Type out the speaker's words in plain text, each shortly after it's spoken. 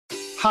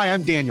Hi,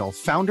 I'm Daniel,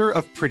 founder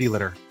of Pretty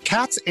Litter.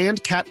 Cats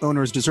and cat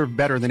owners deserve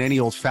better than any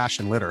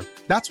old-fashioned litter.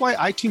 That's why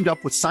I teamed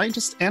up with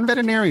scientists and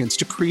veterinarians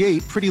to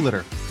create Pretty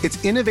Litter.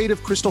 Its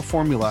innovative crystal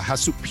formula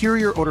has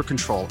superior odor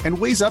control and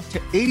weighs up to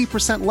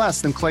 80%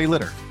 less than clay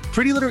litter.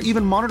 Pretty Litter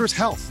even monitors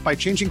health by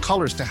changing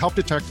colors to help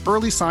detect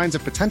early signs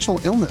of potential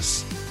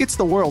illness. It's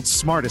the world's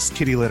smartest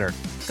kitty litter.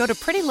 Go to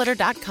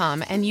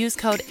prettylitter.com and use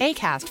code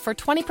ACAST for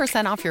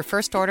 20% off your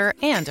first order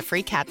and a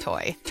free cat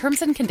toy.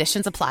 Terms and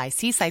conditions apply.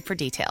 See site for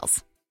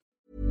details.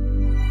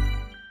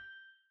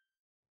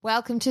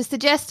 Welcome to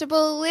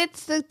Suggestible.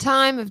 It's the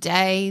time of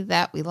day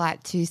that we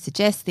like to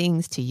suggest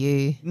things to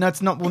you. No,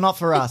 it's not. Well, not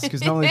for us,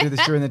 because normally we do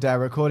this during the day.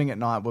 We're recording at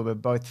night where we're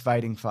both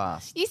fading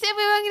fast. You said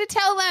we weren't going to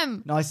tell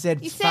them. No, I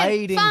said You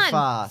fading said fun,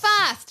 fast.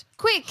 fast,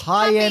 quick,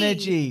 High happy.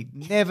 energy.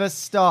 Never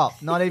stop.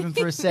 Not even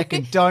for a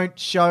second. Don't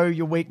show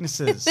your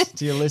weaknesses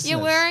to your listeners. You're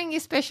wearing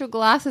your special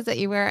glasses that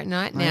you wear at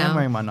night now. I am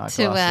wearing my night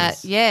to,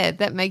 glasses. yeah,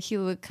 that make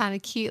you look kind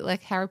of cute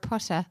like Harry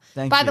Potter.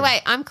 Thank By you. the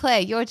way, I'm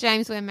Claire. You're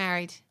James. We're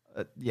married.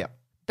 Yeah.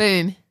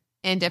 Boom.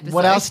 End episode.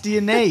 What else do you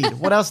need?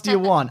 What else do you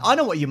want? I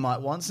know what you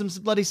might want. Some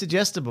bloody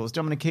suggestibles. Do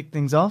you want me to kick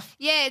things off?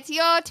 Yeah, it's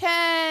your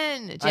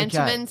turn.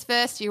 Gentlemen's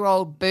first, you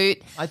old boot.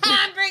 I think-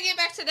 I'm bringing it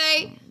back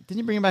today. Didn't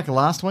you bring it back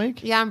last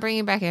week? Yeah, I'm bringing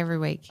it back every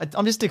week.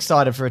 I'm just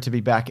excited for it to be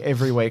back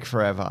every week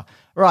forever.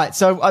 Right,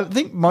 so I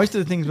think most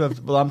of the things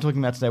I'm talking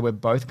about today, we're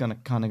both going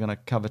to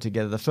cover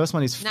together. The first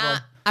one is Nah,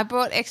 I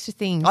brought extra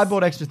things. I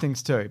bought extra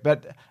things too,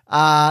 but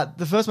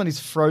the first one is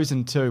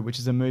Frozen 2, which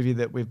is a movie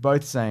that we've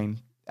both seen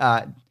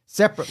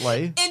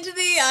separately. Into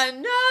the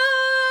unknown.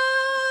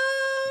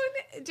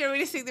 Do you want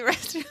me to sing the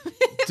rest of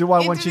it? Do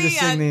I want you to Into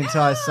sing the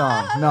entire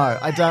song? No,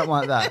 I don't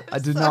want that. I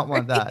do not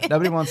want that.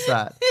 Nobody wants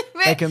that.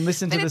 They can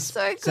listen to the it's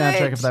so soundtrack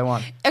good. if they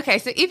want. Okay,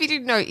 so if you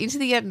didn't know, Into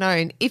the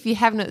Unknown, if you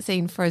have not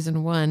seen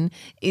Frozen 1,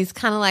 is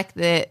kind of like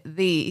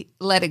the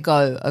let it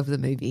go of the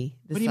movie.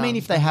 What do you mean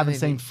if they haven't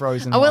seen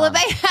Frozen Oh, well, 1?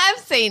 if they have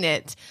seen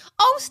it.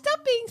 Oh,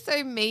 stop being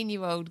so mean,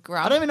 you old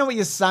grump. I don't even know what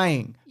you're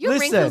saying. Your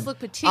Listen, wrinkles look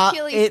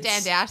particularly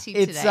it's- standouty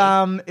it's,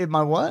 today.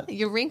 My what?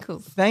 Your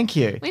wrinkles.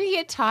 Thanty you. When you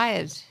get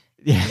tired,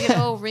 Yeah. you get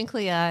all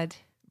wrinkly-eyed.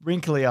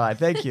 Wrinkly eyed.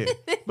 Thank you.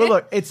 But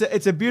look, it's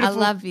a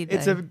beautiful. I love you, though.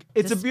 It's a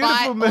Despite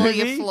beautiful all movie.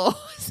 your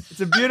flaws. It's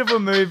a beautiful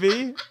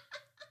movie.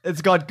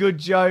 It's got good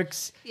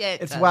jokes. Yeah,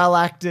 it it's does. well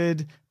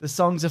acted. The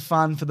songs are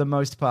fun for the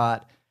most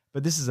part.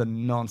 But this is a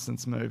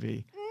nonsense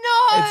movie.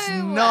 No! It's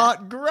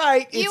not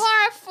great. You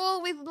are a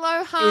fool with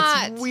low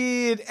heart. It's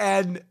weird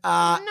and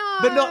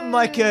but not in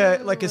like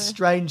a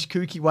strange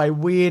kooky way.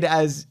 Weird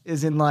as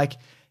in like,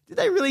 did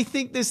they really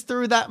think this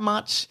through that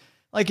much?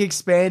 Like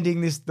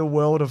expanding the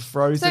world of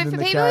Frozen So and for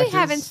the people characters. who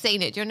haven't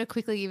seen it, do you want to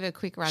quickly give a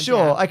quick rundown?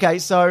 Sure. Okay.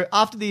 So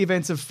after the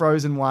events of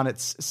Frozen 1,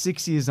 it's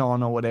 6 years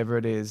on or whatever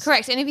it is.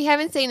 Correct. And if you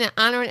haven't seen it,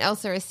 Anna and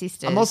Elsa are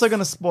sisters. I'm also going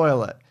to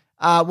spoil it.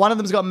 One of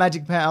them's got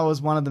magic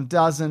powers, one of them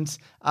doesn't.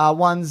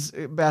 One's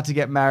about to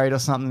get married or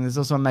something. There's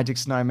also a magic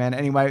snowman.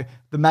 Anyway,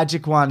 the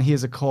magic one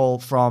hears a call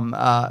from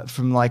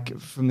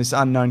this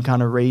unknown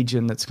kind of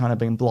region that's kind of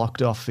been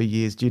blocked off for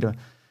years due to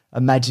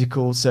a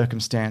magical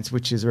circumstance,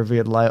 which is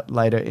revealed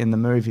later in the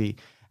movie.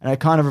 And it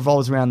kind of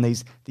revolves around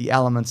the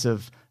elements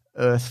of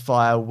earth,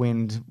 fire,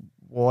 wind,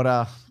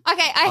 water.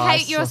 Okay, I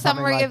hate ice your or something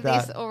summary like of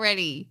this that.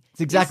 already.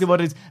 It's exactly what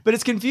it is. But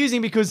it's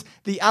confusing because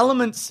the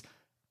elements,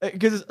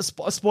 because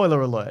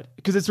spoiler alert,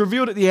 because it's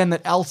revealed at the end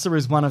that Elsa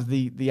is one of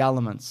the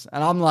elements.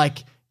 And I'm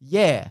like,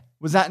 yeah,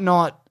 was that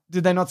not,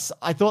 did they not,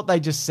 I thought they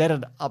just set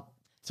it up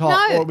top or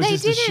No, it was they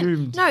just didn't.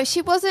 assumed. No,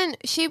 she wasn't.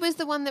 She was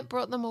the one that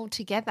brought them all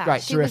together.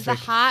 Great, she was the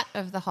terrific. heart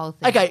of the whole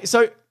thing. Okay,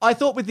 so I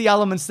thought with the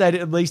elements there'd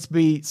at least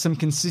be some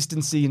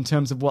consistency in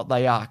terms of what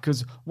they are,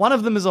 because one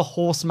of them is a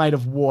horse made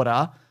of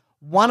water,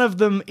 one of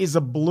them is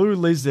a blue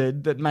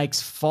lizard that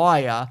makes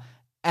fire,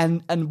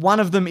 and one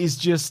of them is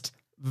just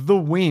the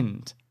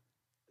wind.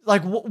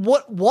 Like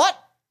what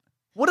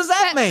does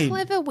that mean?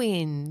 Clever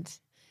wind.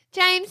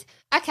 James,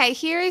 okay,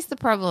 here is the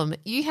problem.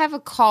 You have a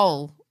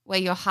coal where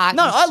your heart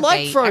No, used I to like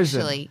be,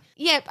 Frozen. actually.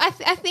 Yeah, I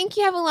think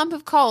you have a lump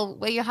of coal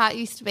where your heart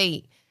used to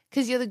be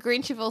because you're the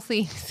Grinch of all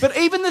things. But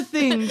even the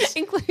things,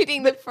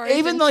 including the Frozen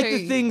even like 2.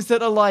 the things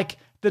that are like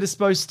that are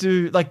supposed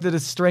to like that are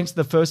strengths of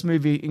the first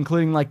movie,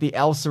 including like the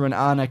Elsa and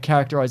Anna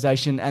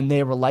characterization and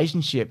their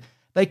relationship,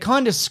 they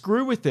kind of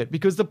screw with it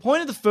because the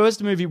point of the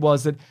first movie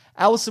was that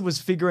Elsa was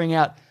figuring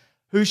out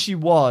who she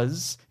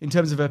was in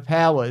terms of her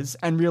powers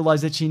and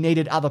realized that she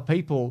needed other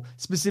people,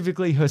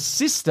 specifically her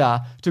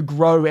sister, to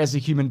grow as a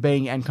human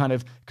being and kind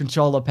of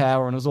control her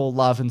power, and it was all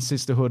love and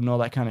sisterhood and all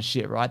that kind of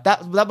shit, right?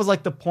 That was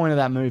like the point of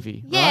that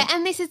movie. Yeah, right?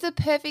 and this is the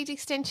perfect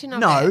extension of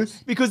No,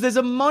 it. because there's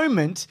a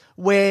moment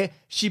where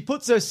she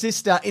puts her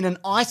sister in an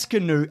ice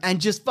canoe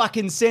and just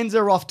fucking sends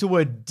her off to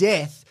her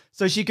death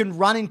so she can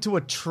run into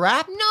a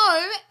trap.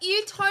 No,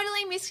 you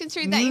totally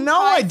misconstrued that No,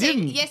 entire I thing.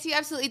 didn't. Yes, you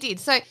absolutely did.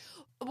 So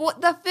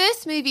what the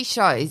first movie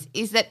shows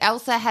is that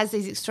Elsa has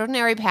these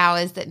extraordinary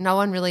powers that no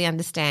one really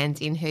understands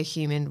in her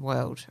human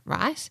world,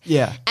 right?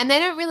 Yeah. And they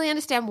don't really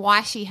understand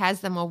why she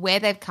has them or where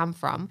they've come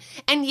from.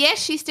 And yes,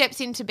 she steps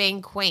into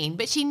being queen,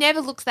 but she never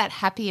looks that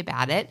happy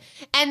about it.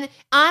 And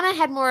Anna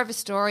had more of a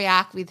story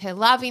arc with her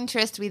love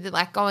interest, with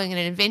like going on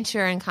an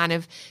adventure and kind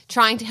of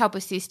trying to help her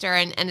sister,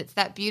 and it's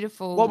that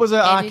beautiful What was her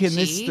arc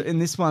energy. in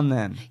this one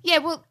then? Yeah,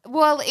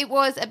 well, it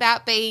was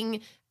about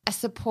being a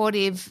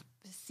supportive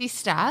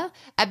sister,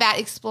 about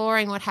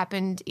exploring what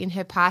happened in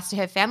her past to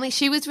her family.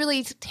 She was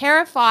really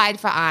terrified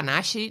for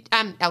Anna.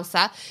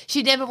 Elsa.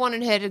 She never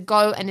wanted her to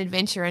go an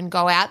adventure and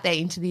go out there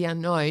into the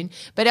unknown,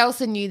 but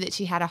Elsa knew that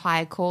she had a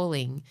higher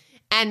calling.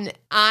 And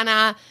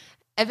Anna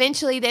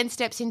eventually then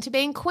steps into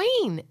being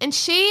queen, and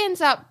she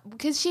ends up,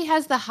 because she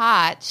has the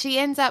heart, she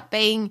ends up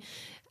being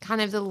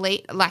kind of the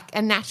like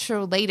a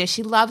natural leader.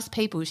 She loves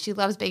people. She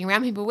loves being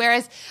around people,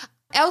 whereas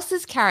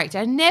Elsa's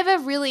character never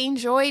really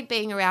enjoyed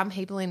being around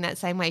people in that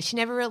same way. She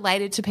never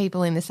related to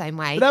people in the same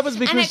way. But that was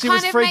because she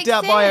was freaked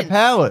out by her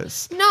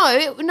powers.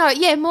 No,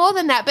 yeah, more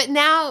than that.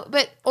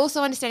 But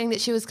also understanding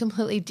that she was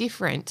completely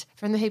different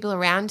from the people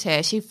around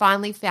her. She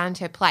finally found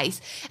her place.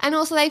 And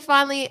also they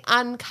finally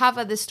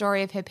uncover the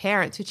story of her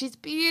parents, which is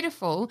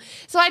beautiful.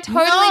 So I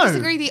totally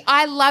disagree with you.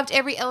 I loved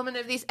every element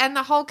of this, and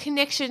the whole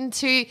connection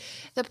to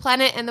the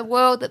planet and the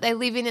world that they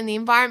live in and the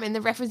environment and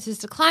the references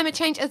to climate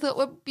change I thought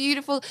were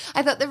beautiful.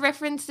 I thought the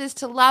references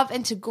to love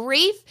and to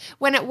grief,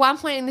 when at one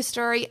point in the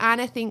story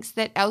Anna thinks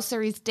that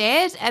Elsa is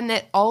dead and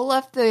that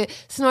Olaf the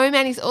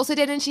snowman is also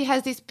dead, and she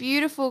has this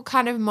beautiful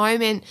kind of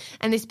moment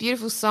and this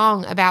beautiful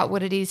song about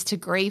what it is to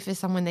grieve for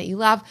someone that you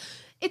love.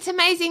 It's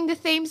amazing. The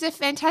themes are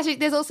fantastic.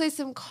 There's also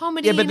some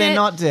comedy. Yeah, but they're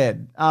not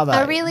dead, are they?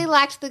 I really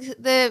liked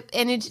the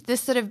energy, the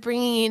sort of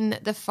bringing in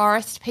the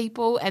forest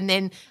people and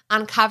then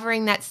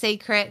uncovering that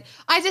secret.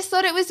 I just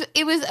thought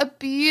it was a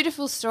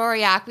beautiful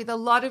story arc with a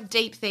lot of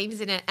deep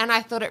themes in it, and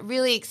I thought it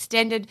really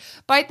extended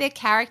both their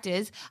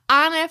characters.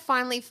 Anna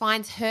finally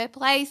finds her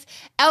place.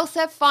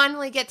 Elsa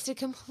finally gets to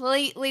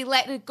completely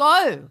let it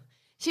go.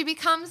 She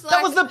becomes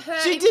like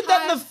she did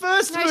that in the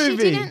first movie. No, she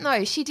didn't.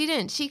 No, she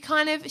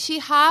didn't. She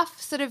half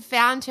sort of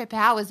found her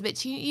powers,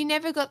 but you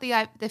never got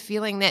the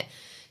feeling that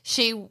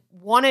she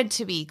wanted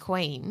to be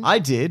queen. I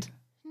did.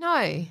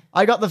 No.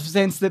 I got the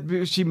sense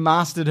that she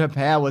mastered her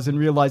powers and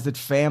realized that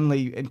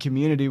family and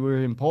community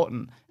were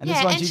important. And yeah,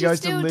 this one and she goes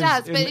still to live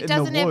does, in, but it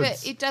doesn't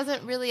it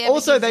doesn't really ever.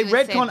 Also, they gives you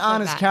a sense retcon of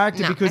Anna's that.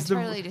 character No, because I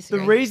totally the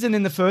disagree. reason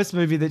in the first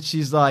movie that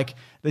she's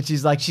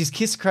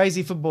kiss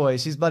crazy for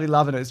boys, she's bloody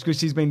loving it. It's because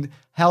she's been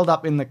held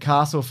up in the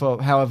castle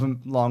for however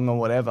long or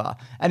whatever.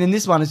 And in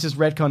this one, it's just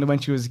retconned to when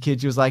she was a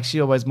kid. She was like,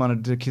 she always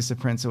wanted to kiss a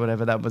prince or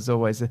whatever. That was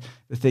always the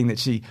thing that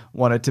she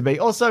wanted to be.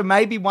 Also,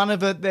 maybe one of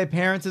their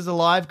parents is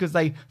alive because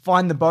they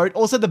find the boat.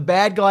 Also, the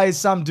bad guy is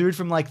some dude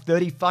from like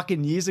 30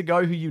 fucking years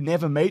ago who you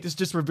never meet. It's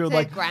just revealed Their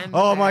like, grandparent.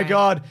 oh my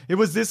God, it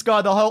was this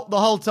guy the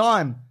whole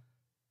time.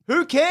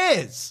 Who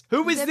cares?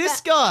 Who is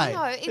this guy?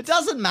 No, it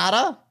doesn't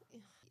matter.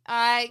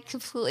 I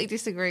completely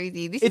disagree with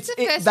you. This It's- is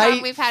the first they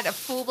time we've had a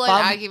full-blown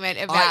fum- argument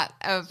about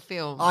a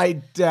film. I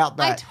doubt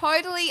I that.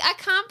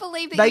 can't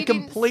believe that They you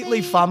didn't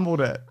completely see.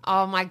 fumbled it.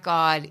 Oh my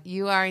God,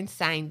 you are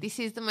insane. This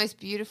is the most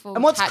beautiful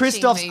And what's touching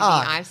Christoph's movie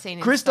arc? I've seen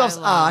in Christoph's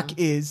so long. arc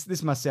is,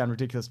 this must sound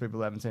ridiculous, people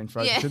who haven't seen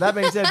Frozen Yeah. 2. That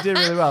being said, it did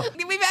really well.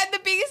 We've had the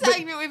biggest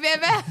argument we've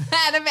ever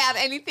had about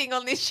anything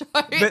on this show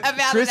about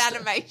an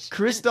animation.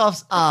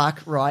 Christoph's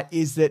arc, right,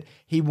 is that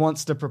he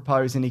wants to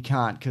propose and he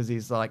can't because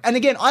he's like... And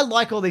again, I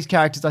like all these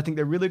characters. I think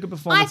they're really good I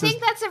performances.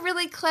 think that's a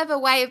really clever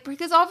way of,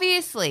 because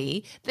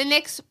obviously the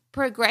next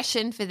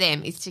progression for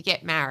them is to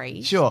get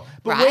married. Sure,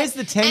 but right? where's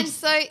the tension? And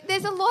so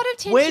there's a lot of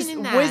tension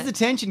in that. Where's the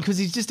tension? Because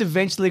he's just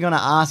eventually going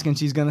to ask and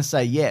she's going to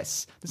say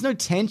yes. There's no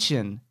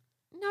tension.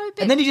 No,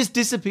 but And then he just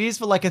disappears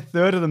for like a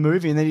third of the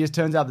movie and then he just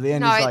turns up at the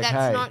end no, and he's like, that's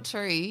hey. not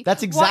true.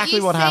 That's exactly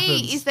what you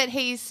happens. see is that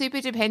he's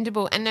super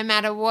dependable, and no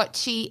matter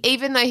what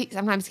even though he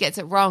sometimes gets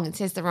it wrong and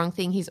says the wrong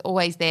thing, he's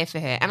always there for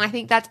her. And I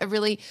think that's a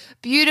really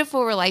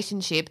beautiful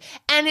relationship,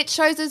 and it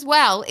shows as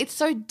well. It's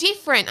so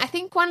different. I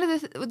think one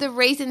of the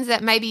reasons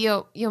that maybe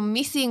you're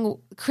missing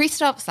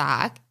Christoph's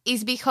arc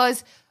is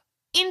because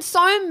in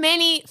so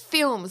many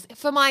films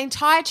for my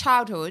entire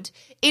childhood,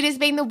 it has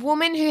been the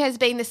woman who has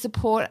been the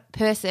support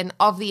person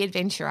of the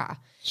adventurer.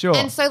 Sure.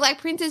 And so, like,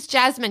 Princess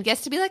Jasmine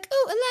gets to be like,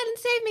 oh, Aladdin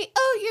saved me.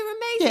 Oh,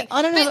 you're amazing. Yeah,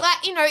 I don't know. But,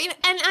 like,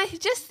 and I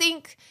just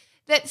think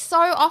that so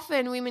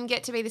often women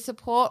get to be the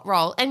support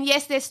role. And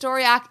yes, their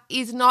story arc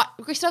is not,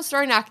 Christoph's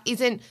story arc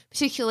isn't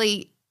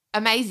particularly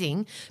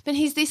amazing, but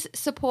he's this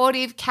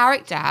supportive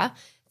character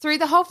through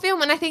the whole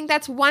film. And I think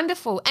that's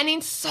wonderful. And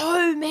in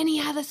so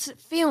many other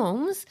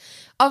films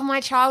of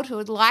my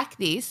childhood like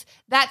this,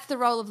 that's the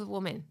role of the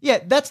woman. Yeah,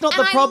 that's not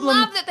And the I problem.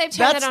 love that they've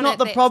turned That's it on not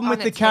the its- problem on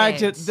with the its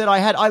character head. that I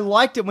had. I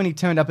liked it when he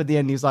turned up at the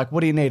end. He's like, "What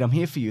do you need? I'm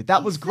here for you."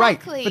 That was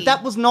Exactly. great, but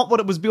that was not what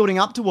it was building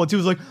up towards. He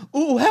was like,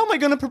 "Ooh, how am I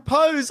going to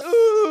propose?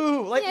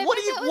 Ooh, like, Yeah, what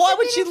but do you? that was Why a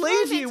would bit she of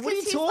leave fun. you? It's What are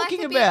you 'cause talking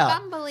he's like about?" A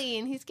bit bumbly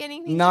and he's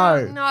getting things No,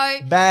 wrong. No,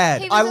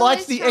 bad. he was I liked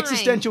always the trying.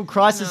 existential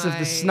crisis of the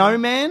No.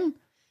 snowman.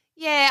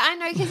 Yeah, I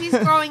know, because he's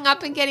growing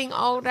up and getting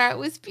older. It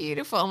was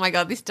beautiful. Oh my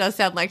God, this does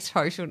sound like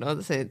total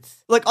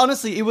nonsense. Like,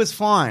 honestly, it was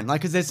fine.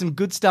 Like, because there's some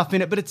good stuff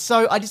in it, but it's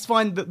so, I just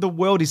find that the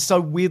world is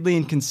so weirdly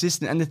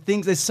inconsistent, and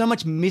there's so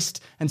much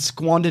missed and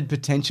squandered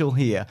potential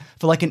here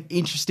for like an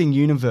interesting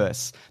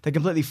universe. They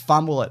completely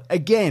fumble it.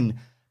 Again,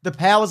 the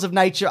powers of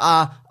nature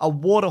are a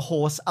water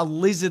horse, a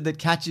lizard that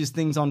catches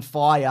things on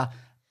fire,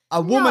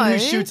 a woman who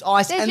shoots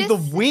ice, and the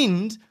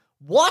wind.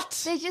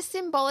 What? They're just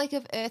symbolic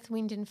of earth,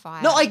 wind, and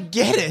fire. No, I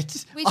get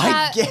it. Which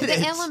I are get the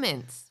it.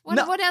 elements.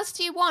 What else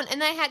do you want?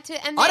 And they had to.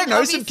 And then I don't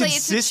know, some obviously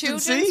it's a consistency?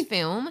 children's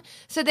film,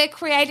 so they're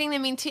creating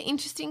them into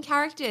interesting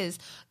characters.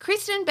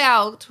 Kristen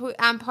Bell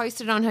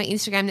posted on her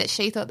Instagram that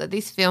she thought that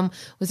this film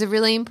was a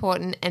really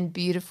important and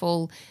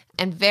beautiful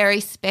and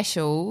very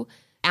special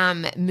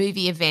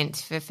movie event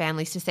for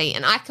families to see,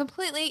 and I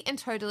completely and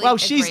totally agree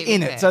she's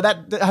in with it, her. so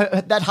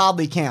that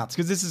hardly counts,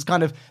 because this is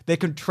kind of, they're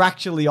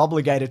contractually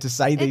obligated to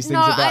say these things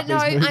about these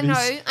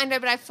movies. I know,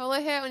 but I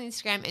follow her on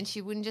Instagram, and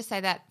she wouldn't just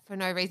say that for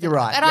no reason. You're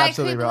right, but you're I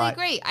absolutely completely right.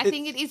 agree. I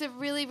think it is a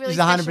really, really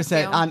She's 100%,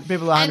 special film.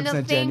 people are 100% and the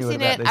themes genuine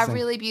in about it these are things.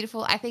 really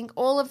beautiful. I think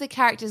all of the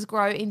characters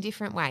grow in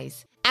different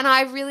ways, and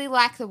I really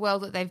like the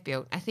world that they've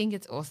built. I think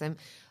it's awesome.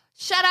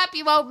 Shut up,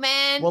 you old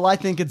man. Well, I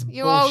think it's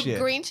you bullshit.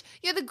 old Grinch.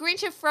 You're the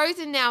Grinch of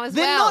Frozen now as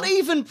They're well. not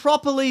even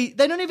properly,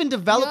 they don't even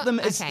develop You're- them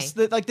as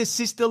okay. like this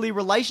sisterly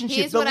relationship.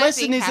 Here's The what I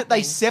lesson think is that they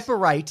happened.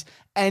 separate,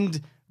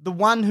 and the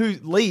one who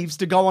leaves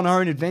to go on her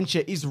own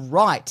adventure is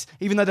right.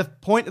 Even though the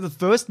point of the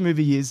first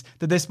movie is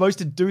that they're supposed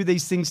to do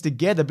these things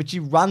together, but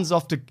she runs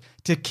off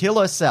to kill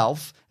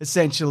herself,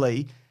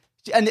 essentially.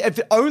 And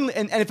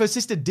if her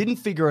sister didn't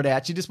figure it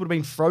out, she just would have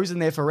been frozen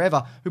there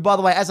forever. Who, by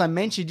the way, as I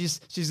mentioned,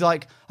 she's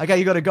like, okay,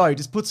 you got to go.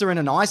 Just puts her in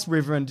an ice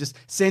river and just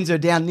sends her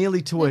down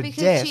nearly to her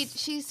because death.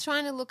 she's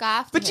trying to look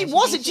after But her. she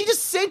wasn't. She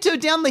just sent her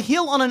down the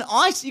hill on an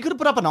ice. You could have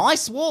put up an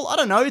ice wall. I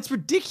don't know. It's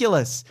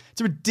ridiculous.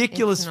 It's a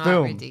ridiculous It's not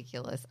film.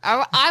 ridiculous.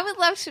 I would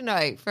love to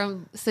know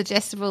from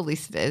suggestible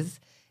listeners.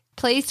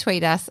 Please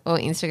tweet us or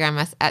Instagram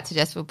us at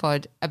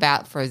SuggestiblePod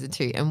about Frozen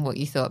 2 and what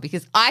you thought,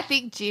 because I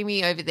think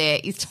Jimmy over there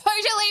is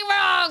totally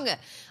wrong.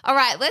 All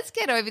right, let's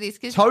get over this.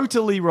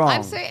 Totally wrong.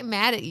 I'm so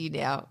mad at you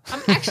now.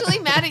 I'm actually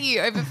mad at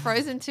you over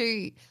Frozen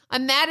 2.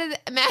 I'm madder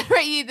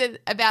at you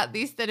about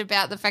this than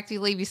about the fact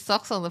you leave your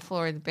socks on the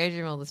floor in the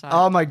bedroom all the time.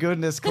 Oh my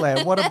goodness,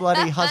 Claire. What a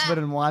bloody husband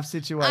and wife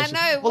situation.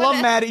 I know, Well,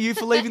 I'm mad at you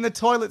for leaving the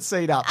toilet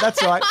seat up.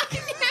 That's right. I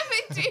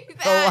never do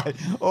that.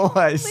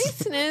 Always.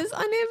 Listeners,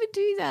 I never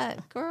do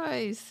that.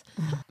 Gross.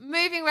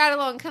 Moving right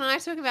along, can I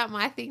talk about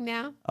my thing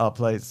now? Oh,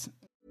 please.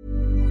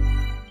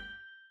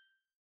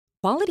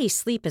 Quality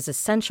sleep is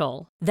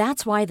essential.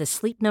 That's why the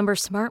Sleep Number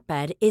Smart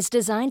Bed is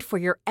designed for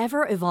your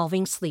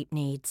ever-evolving sleep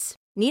needs.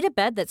 Need a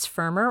bed that's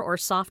firmer or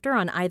softer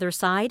on either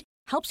side?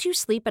 Helps you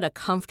sleep at a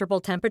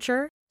comfortable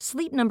temperature?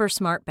 Sleep Number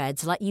Smart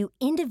Beds let you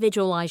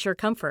individualize your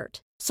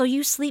comfort, so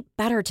you sleep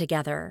better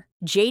together.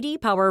 J.D.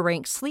 Power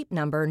ranks Sleep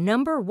Number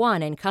number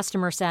 1 in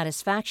customer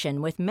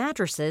satisfaction with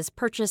mattresses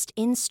purchased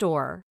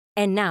in-store.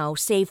 And now,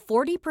 save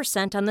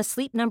 40% on the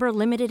Sleep Number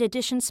Limited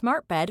Edition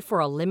Smart Bed for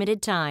a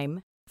limited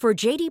time. For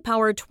J.D.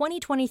 Power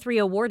 2023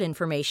 award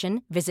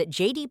information, visit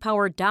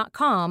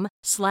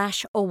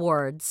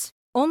jdpower.com/awards.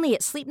 Only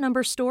at Sleep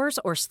Number stores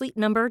or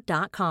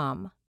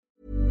sleepnumber.com.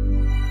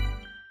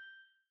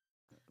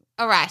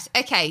 All right.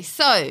 Okay.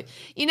 So,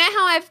 you know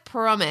how I've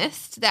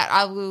promised that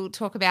I will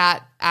talk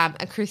about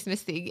a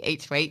Christmas thing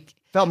each week?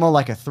 Felt more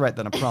like a threat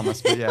than a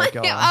promise, but yeah,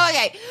 go on. Oh,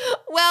 okay.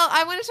 Well,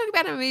 I want to talk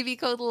about a movie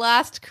called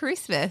Last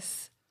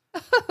Christmas.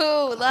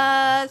 Oh,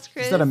 Last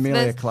Christmas. Is that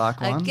Emilia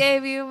Clarke I one?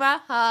 gave you my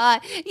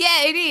heart.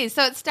 Yeah, it is.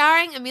 So it's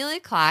starring Emilia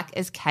Clarke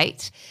as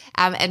Kate,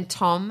 and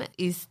Tom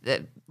is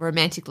the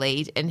romantic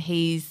lead, and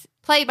he's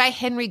played by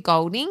Henry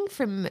Golding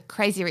from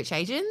Crazy Rich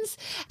Asians.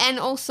 And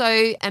also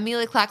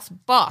Emilia Clarke's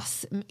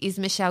boss is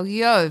Michelle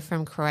Yeoh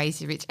from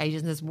Crazy Rich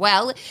Asians as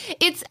well.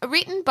 It's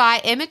written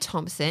by Emma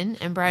Thompson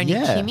and Bryony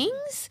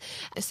Kimmings.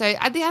 So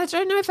I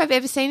don't know if I've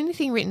ever seen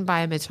anything written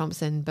by Emma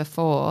Thompson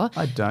before.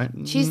 I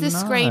don't She's the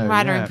know,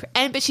 screenwriter,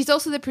 yeah. but she's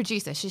also the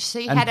producer.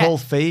 She And had Paul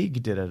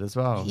Feig did it as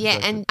well. yeah,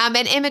 and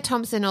Emma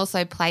Thompson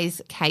also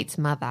plays Kate's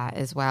mother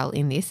as well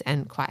in this,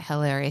 and quite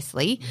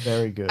hilariously.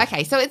 Very good.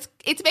 Okay, so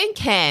it's been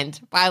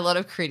canned by a lot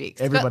of critics.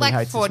 Everybody It's got like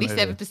hates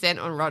this movie.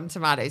 47% on Rotten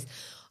Tomatoes.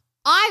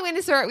 I went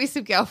and saw it with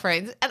some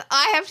girlfriends, and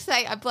I have to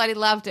say I bloody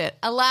loved it.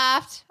 I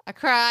laughed, I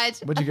cried.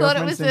 What'd your I thought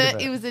girlfriends think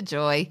of it? it was a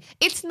joy.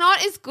 It's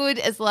not as good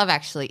as Love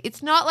Actually.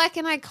 It's not like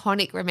an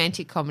iconic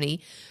romantic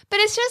comedy,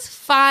 but it's just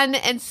fun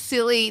and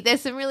silly.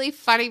 There's some really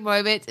funny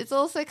moments. It's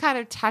also kind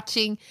of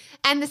touching,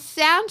 and the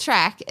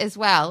soundtrack as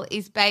well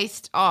is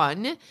based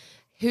on.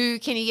 Who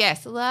can you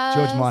guess? George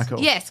Michael.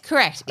 Yes,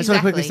 correct. I just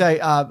want to Exactly.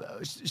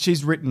 quickly say,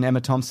 she's written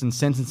Emma Thompson's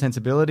Sense and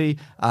Sensibility,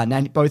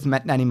 both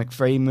Nanny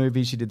McPhee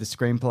movies. She did the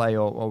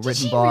screenplay or written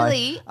she by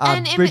really?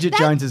 And Emma- Bridget that-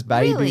 Jones's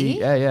Baby. really?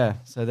 Yeah.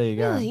 So there you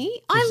go. Really? She's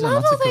I done love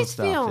lots all of cool those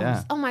stuff, films.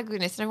 yeah. Oh my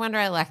goodness, no wonder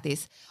I like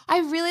this. I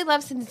really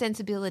love Sense and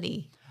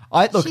Sensibility.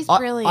 She's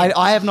brilliant.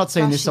 I have not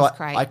seen Gosh, this, so she's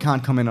great. I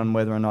can't comment on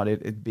whether or not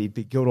it'd be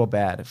good or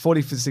bad.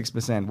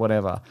 46%,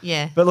 whatever.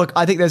 Yeah. But look,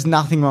 I think there's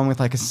nothing wrong with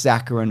like a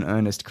saccharine,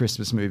 earnest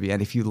Christmas movie,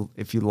 and if you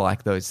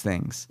like those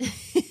things.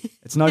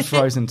 It's no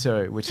Frozen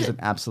 2, which is an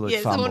absolute Yeah,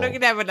 so fumble. we're not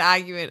going to have an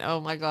argument.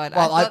 Oh my God.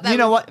 Well, I thought that you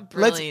know was what? a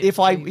brilliant If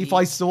movie.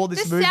 I saw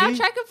this the movie,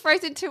 soundtrack of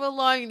Frozen 2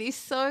 alone is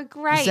so the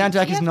great.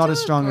 soundtrack You is have not to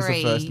as strong as the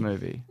agree. first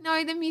movie.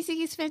 No, the music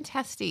is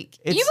fantastic.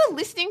 It's- You were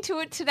listening to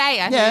it today.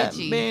 I Yeah, heard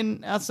you. me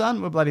and our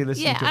son were bloody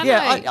listening Yeah, to it. I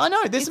Yeah, know. I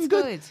know. There's It's some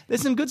good.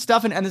 There's some good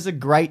stuff, and there's a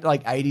great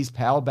like 80s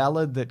power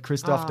ballad that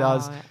Christoph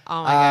does.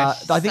 Oh my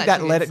gosh, I think such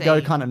that a Let good It Go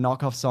scene. kind of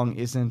knockoff song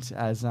isn't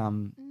as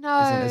isn't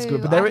as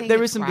good, but I there think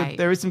there it's is some great.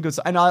 good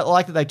and I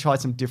like that they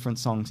tried some different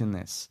songs in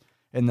this.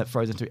 In that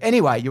Frozen 2.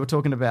 Anyway, you were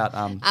talking about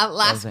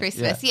Last Frozen.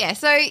 Christmas, yeah.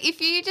 So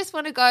if you just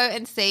want to go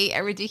and see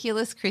a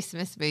ridiculous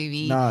Christmas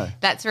movie No.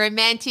 that's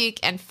romantic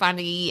and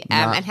funny No.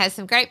 and has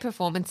some great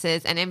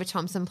performances, and Emma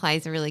Thompson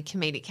plays a really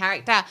comedic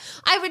character,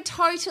 I would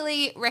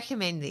totally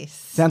recommend this.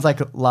 Sounds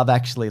like Love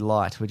Actually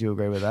light. Would you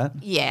agree with that?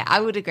 Yeah, I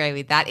would agree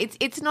with that.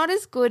 It's not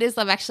as good as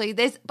Love Actually.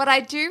 But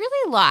I do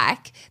really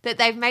like that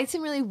they've made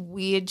some really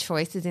weird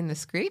choices in the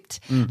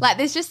script. Like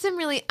there's just some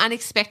really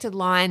unexpected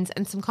lines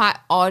and some quite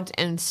odd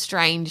and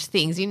strange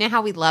things. You know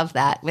how we love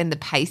that when the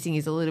pacing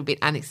is a little bit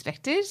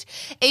unexpected,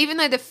 even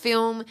though the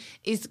film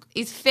is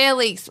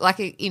fairly like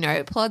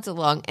it plods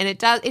along and it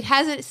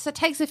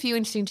takes a few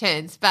interesting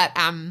turns, but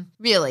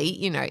really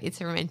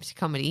it's a romantic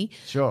comedy.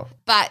 Sure.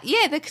 But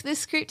yeah, the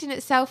script in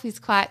itself is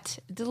quite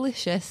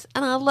delicious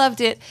and I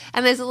loved it.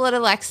 And there's a lot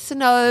of like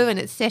snow and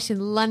it's set in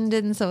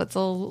London, so it's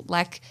all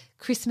like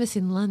Christmas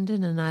in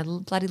London, and I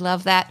bloody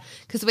love that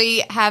because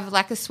we have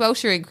like a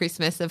sweltering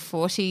Christmas of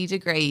 40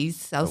 degrees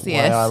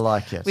Celsius. I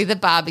like it. With a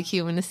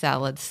barbecue and a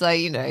salad. So,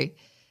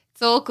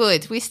 it's all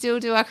good. We still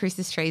do our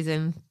Christmas trees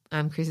and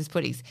Christmas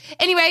puddings.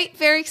 Anyway,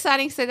 very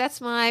exciting. So that's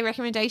my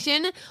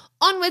recommendation.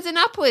 Onwards and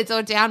upwards,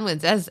 or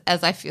downwards, as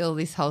I feel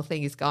this whole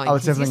thing is going. Oh,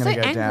 it's 'cause definitely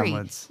you're gonna so go angry.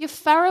 downwards. You're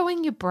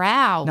furrowing your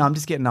brow. No, I'm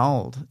just getting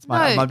old. No,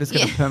 I'm just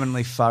got a yeah.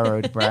 permanently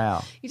furrowed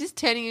brow. You're just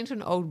turning into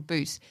an old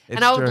boot. An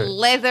It's old true.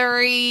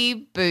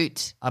 leathery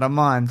boot I don't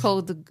mind.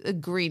 called the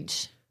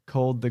Grinch.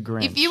 Called the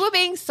Grinch. If you were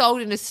being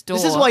sold in a store.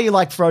 This is why you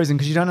like Frozen,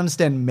 because you don't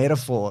understand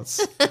metaphors.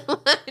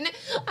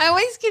 I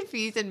always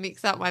confuse and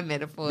mix up my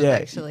metaphors, Yeah.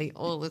 actually,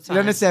 all the You time.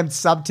 don't understand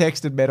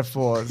subtexted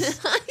metaphors.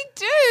 I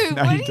do.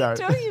 No, what you are don't.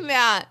 you talking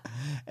about?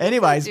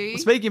 Anyways, do.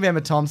 speaking of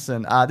Emma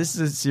Thompson, this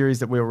is a series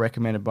that we were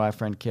recommended by a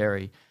friend,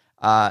 Kerry.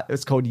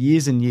 It's called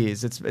Years and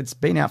Years. It's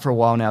been out for a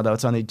while now, though.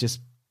 It's only just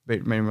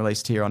been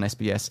released here on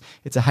SBS.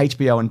 It's a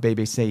HBO and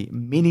BBC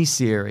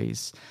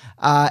miniseries.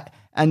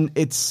 And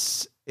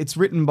it's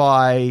written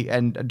by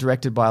and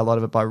directed by a lot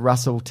of it by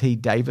Russell T.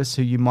 Davis,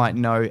 who you might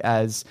know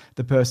as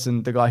the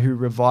guy who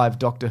revived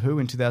Doctor Who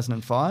in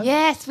 2005.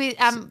 Yes, with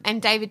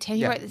and David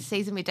Tennant. He wrote the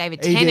season with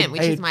David He Tennant, did-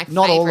 which he- is my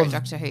not all favourite of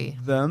Doctor Who.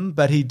 them,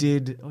 but he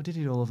did. Or did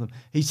he do all of them?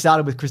 He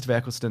started with Christopher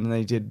Eccleston, and then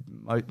he did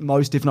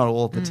most, if not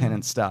all, of the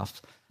Tennant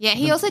stuff. Yeah,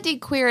 he also did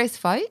Queer as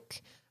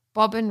Folk,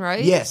 Bob and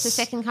Rose, Yes. The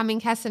Second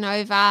Coming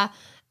Casanova.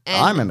 And,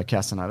 I remember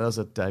Casanova. That was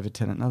a David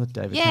Tennant, another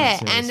David yeah,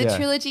 Tennant and series. the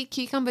trilogy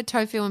Cucumber,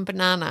 Tofu, and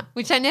Banana,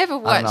 which I never know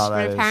watched, what but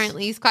that is.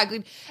 apparently he's quite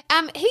good.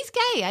 He's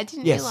gay. I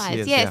didn't Yes, realize. he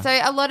is, yeah, yeah. so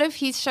a lot of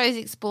his shows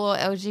explore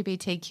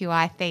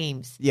LGBTQI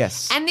themes.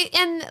 Yes. And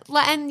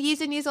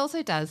Years and Years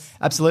also does.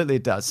 Absolutely,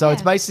 it does. So Yeah.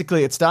 it's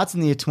basically, it starts in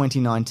the year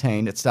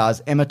 2019. It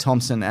stars Emma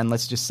Thompson and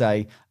let's just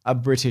say a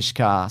British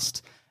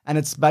cast. And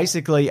it's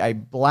basically a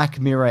Black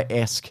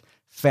Mirror-esque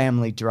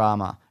family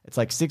drama. It's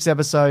like 6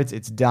 episodes,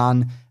 it's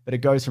done, but it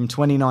goes from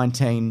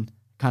 2019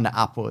 kind of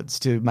upwards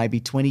to maybe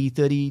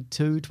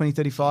 2032,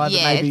 2035.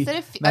 Yeah, it maybe, it's sort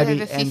of maybe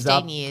over ends 15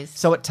 up. years.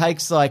 So it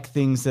takes like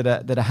things that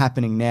are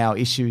happening now,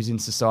 issues in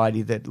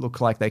society that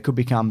look like they could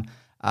become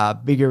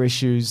bigger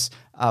issues.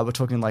 We're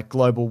talking like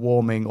global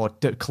warming or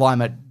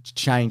climate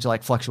change,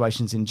 like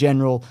fluctuations in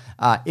general,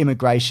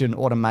 immigration,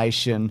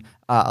 automation,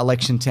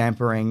 election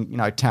tampering,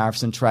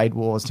 tariffs and trade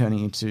wars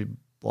turning into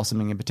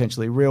blossoming and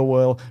potentially real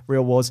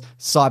wars,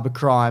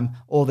 cybercrime,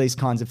 all these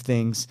kinds of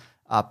things.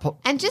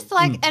 And just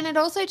like, and it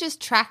also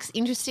just tracks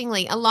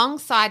interestingly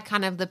alongside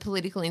kind of the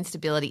political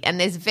instability. And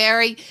there's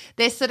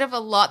sort of a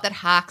lot that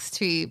harks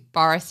to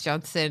Boris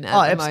Johnson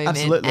at the moment,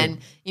 absolutely. and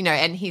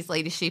and his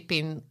leadership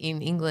in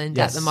England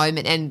Yes. at the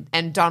moment,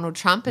 and Donald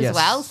Trump as Yes.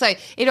 well. So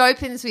it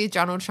opens with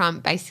Donald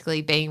Trump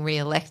basically being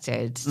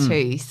re-elected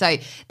too. So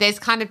there's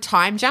kind of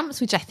time jumps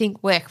which I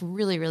think work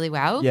really, really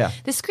well. Yeah.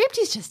 The script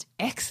is just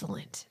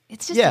excellent.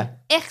 It's just Yeah. an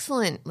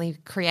excellently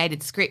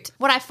created script.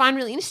 What I find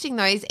really interesting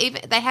though is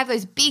even they have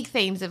those big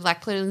themes of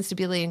like political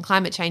instability and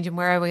climate change and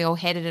where are we all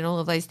headed and all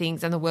of those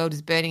things, and the world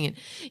is burning, and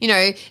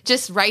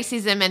just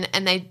racism,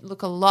 and they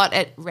look a lot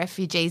at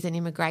refugees and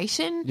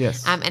immigration.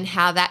 Yes. And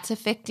how that's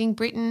affecting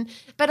Britain.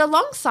 But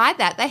alongside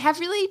that, they have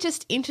really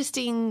just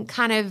interesting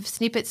kind of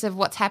snippets of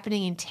what's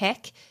happening in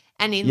tech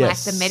and in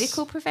Yes. like the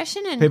medical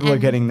profession. And People are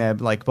and- getting their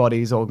like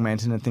bodies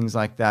augmented and things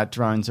like that.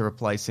 Drones are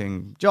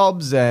replacing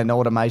jobs and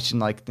automation,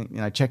 like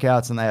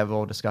checkouts, and they have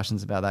all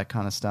discussions about that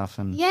kind of stuff.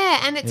 And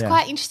Yeah, and it's Yeah.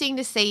 quite interesting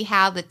to see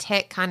how the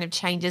tech kind of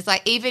changes.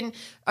 Like even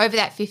over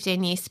that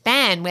 15-year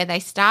span where they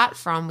start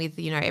from with,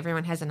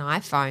 everyone has an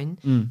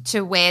iPhone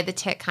to where the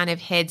tech kind of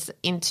heads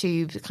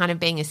into kind of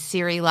being a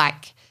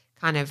Siri-like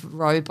kind of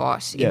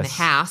robot in the Yes.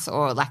 house,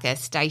 or like a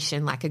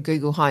station, like a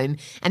Google Home.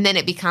 And then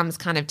it becomes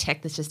kind of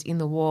tech that's just in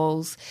the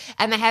walls.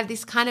 And they have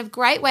this kind of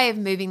great way of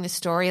moving the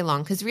story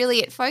along, because really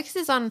it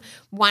focuses on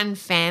one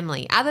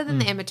family. Other than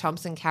the Emma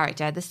Thompson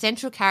character, the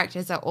central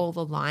characters are all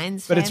the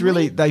Lyons But family. it's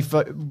really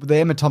the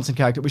Emma Thompson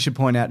character, we should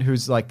point out,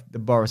 who's like the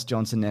Boris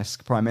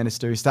Johnson-esque prime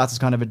minister, who starts as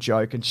kind of a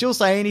joke, and she'll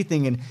say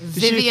anything. And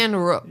Vivian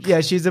Rook.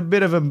 yeah, she's a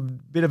bit of a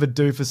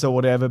doofus or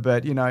whatever.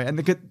 But and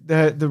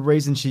the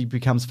reason she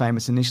becomes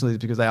famous initially is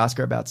because they ask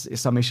her about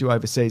some issue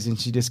overseas, and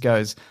she just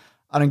goes,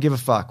 "I don't give a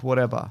fuck,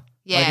 whatever."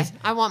 Yeah, Like, it's-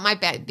 I want my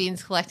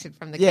bins collected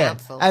from the yeah,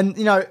 council. and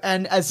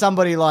and as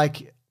somebody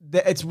like,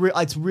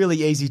 it's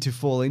really easy to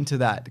fall into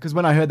that, because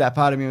when I heard that,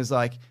 part of me was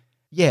like,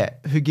 yeah,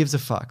 who gives a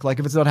fuck? Like,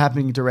 if it's not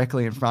happening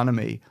directly in front of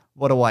me,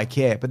 what do I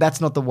care? But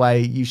that's not the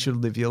way you should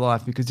live your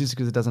life, because just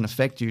because it doesn't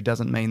affect you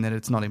doesn't mean that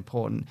it's not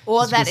important.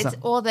 or Just that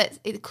because that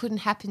it couldn't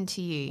happen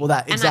to you. Well,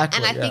 that- exactly,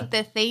 And I yeah. think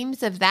the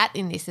themes of that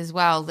in this as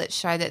well, that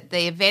show that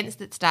the events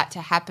that start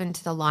to happen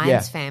to the Lyons Yeah.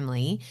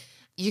 family,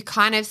 you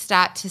kind of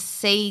start to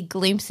see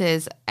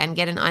glimpses and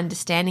get an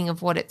understanding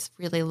of what it's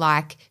really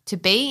like to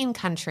be in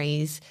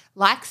countries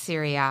like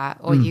Syria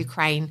or Hmm.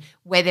 Ukraine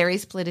where there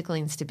is political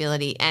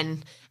instability.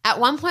 And at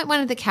one point,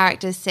 one of the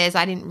characters says,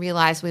 "I didn't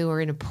realize we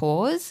were in a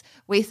pause.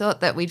 We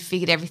thought that we'd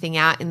figured everything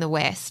out in the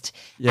West.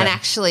 Yeah. And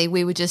actually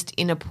we were just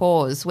in a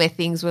pause where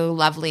things were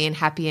lovely and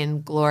happy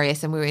and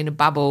glorious and we were in a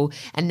bubble.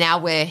 And now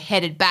we're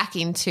headed back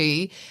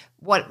into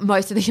what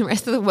most of the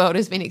rest of the world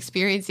has been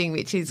experiencing,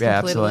 which is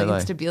Yeah, political absolutely.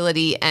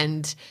 instability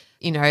and,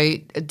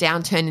 a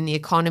downturn in the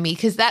economy."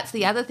 Because that's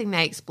the other thing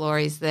they explore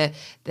is the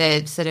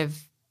sort of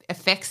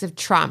effects of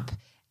Trump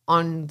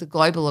on the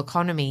global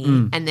economy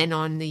and then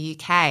on the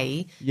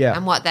UK Yeah.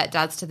 and what that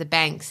does to the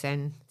banks.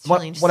 And it's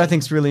really interesting. What I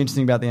think is really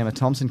interesting about the Emma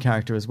Thompson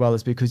character as well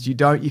is because you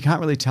can't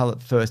really tell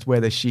at first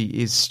whether she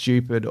is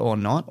stupid or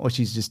not, or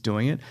she's just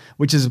doing it,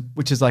 which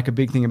is like a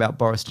big thing about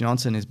Boris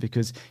Johnson, is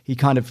because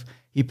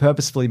he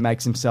purposefully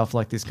makes himself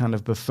like this kind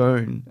of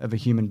buffoon of a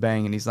human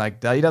being, and he's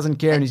like, he doesn't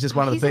care, and he's just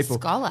one of the He's a people.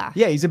 scholar.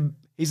 Yeah,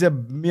 he's a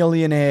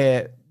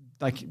millionaire,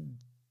 like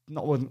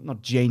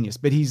not genius,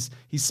 but he's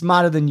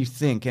smarter than you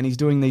think, and he's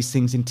doing these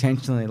things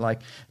intentionally.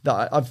 Like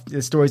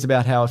there's stories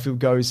about how if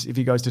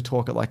he goes to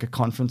talk at like a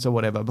conference or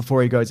whatever,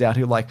 before he goes out,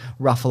 he'll like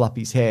ruffle up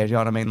his hair. You know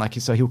what I mean? Like,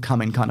 so he'll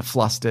come in kind of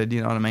flustered.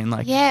 You know what I mean?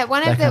 Like, Yeah,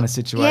 that kind of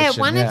situation. Yeah,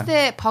 one of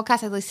the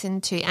podcasts I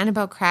listened to,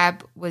 Annabelle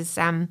Crabb was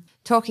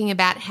talking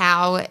about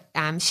how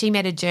she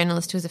met a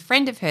journalist who was a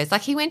friend of hers.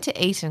 Like, he went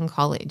to Eton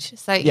College,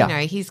 so Yeah.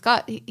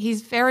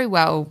 he's very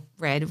well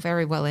read,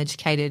 very well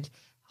educated,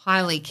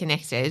 highly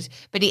connected,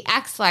 but he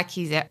acts like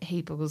he's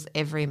people's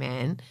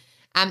everyman.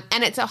 And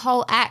it's a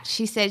whole act.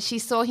 She said she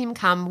saw him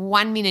come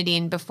 1 minute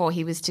in before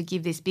he was to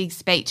give this big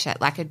speech at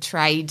like a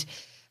trade,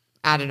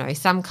 I don't know,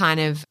 some kind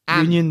of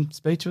union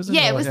speech, was it?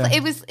 yeah, Or-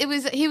 it was.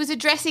 He was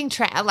addressing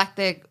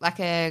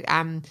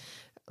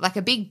like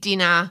a big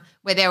dinner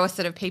where there were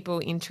sort of people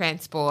in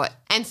transport,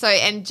 and so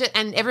and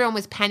everyone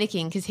was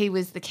panicking because he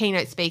was the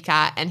keynote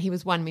speaker, and he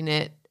was 1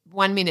 minute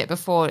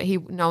before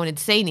no one had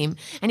seen him,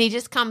 and he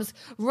just comes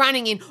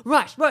running in.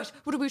 Right, what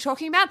are we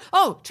talking about?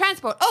 Oh,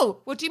 transport.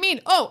 Oh, what do you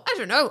mean? Oh, I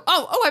don't know.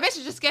 Oh, I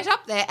better just get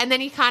up there. And then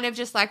he kind of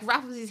just like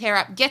ruffles his hair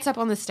up, gets up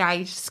on the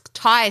stage,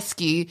 tire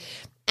skew,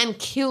 and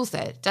kills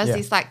it. Does Yeah.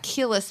 this like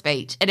killer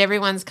speech, and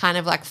everyone's kind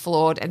of like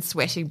floored and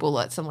sweating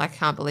bullets. I'm like,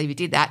 can't believe he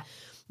did that.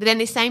 But then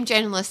this same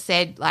journalist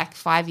said like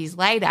 5 years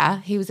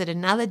later, he was at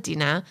another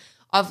dinner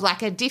of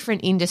like a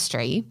different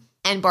industry,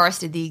 and Boris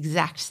did the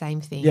exact same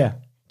thing. Yeah.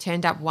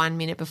 Turned up 1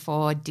 minute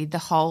before, did the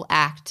whole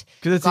act,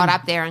 'Cause it's got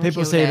up there and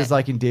people killed see it it. as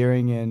like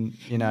endearing and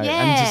and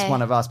Yeah. just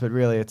one of us, but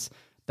really it's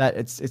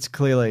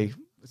clearly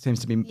seems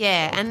to be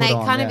Yeah, and put they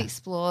on, kind of yeah.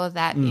 explore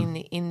that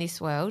in this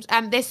world.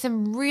 There's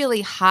some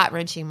really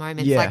heart-wrenching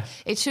moments. Yeah. Like,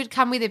 it should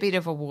come with a bit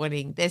of a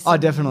warning. There's Oh,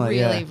 some definitely,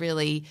 really, yeah.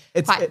 really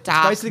It's quite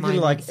dark basically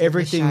like moments in the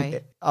everything. show.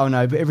 Oh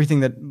no, but everything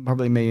that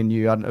probably me and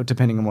you, I don't know,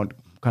 depending on what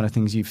kind of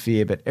things you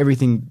fear, but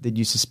everything that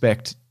you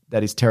suspect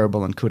that is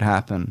terrible and could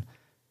happen,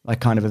 like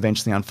kind of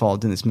eventually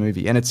unfolds in this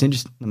movie. And it's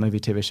interesting, the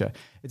movie TV show.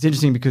 It's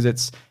interesting because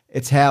it's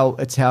how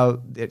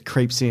it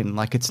creeps in.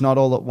 Like, it's not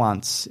all at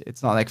once.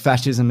 It's not like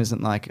fascism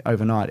isn't like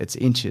overnight. It's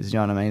inches. You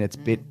know what I mean? It's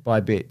bit by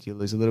bit. You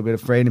lose a little bit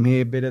of freedom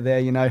here, a bit of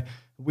there.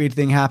 Weird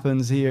thing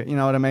happens here. You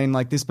know what I mean?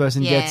 Like, this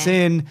person gets Yeah.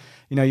 in.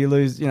 you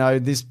lose,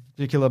 this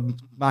particular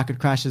market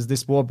crashes,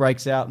 this war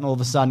breaks out, and all of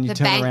a sudden you the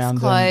turn banks around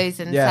close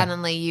and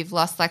suddenly you've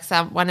lost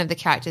one of the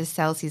characters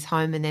sells his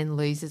home and then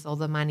loses all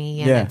the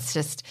money and it's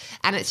just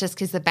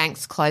because the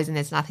banks close and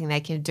there's nothing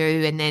they can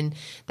do, and then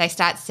they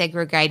start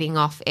segregating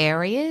off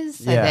areas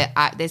so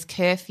that there's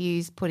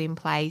curfews put in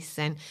place,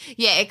 and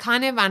it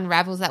kind of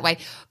unravels that way.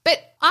 But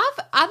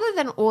other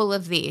than all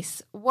of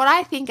this, what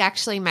I think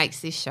actually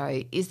makes this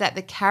show is that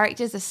the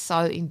characters are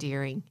so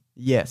endearing.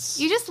 Yes.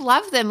 You just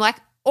love them,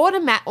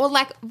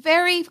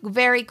 very,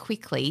 very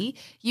quickly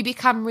you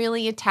become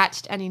really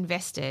attached and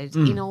invested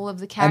in all of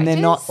the characters. And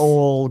they're not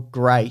all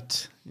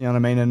great, you know what I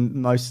mean? And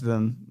most of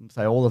them,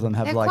 say all of them,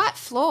 have they're quite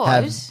flawed.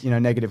 Have,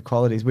 negative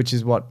qualities, which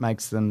is what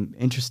makes them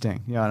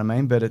interesting, you know what I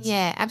mean? But it's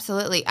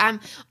absolutely.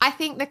 I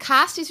think the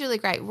cast is really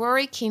great.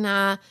 Rory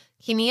Kinnear,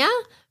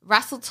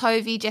 Russell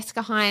Tovey,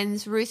 Jessica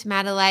Hines, Ruth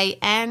Madeley,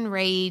 Anne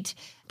Reid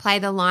play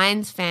the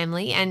Lyons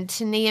family, and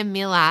Tania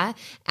Miller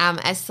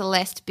as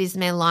Celeste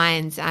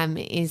Bismay-Lyons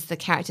is the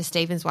character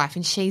Stephen's wife,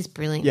 and she's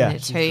brilliant in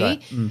it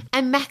too.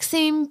 And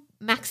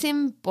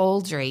Maxim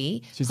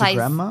Baldry She's plays the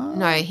grandma?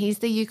 No, he's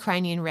the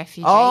Ukrainian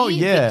refugee. Oh,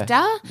 yeah.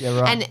 Victor.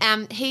 Yeah, right.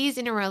 And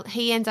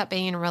he ends up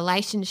being in a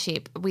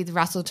relationship with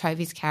Russell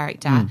Tovey's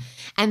character,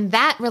 and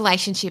that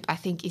relationship I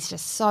think is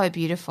just so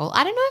beautiful.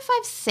 I don't know if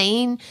I've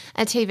seen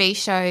a TV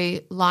show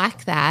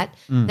like that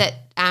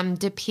that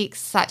depicts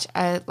such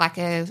a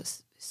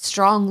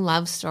strong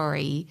love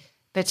story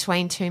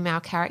between two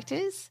male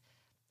characters.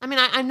 I mean,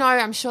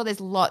 I'm sure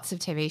there's lots of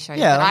TV shows,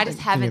 but I just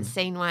haven't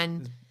seen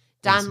one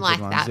done like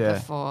that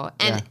before.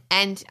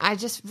 And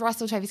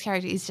Russell Tovey's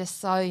character is just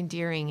so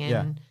endearing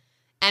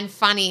and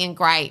funny and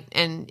great,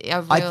 and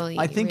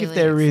I think if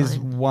there is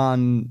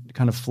one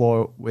kind of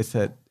flaw with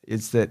it,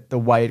 is that the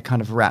way it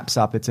kind of wraps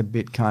up, it's a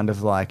bit kind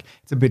of like,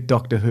 it's a bit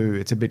Doctor Who,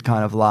 it's a bit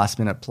kind of last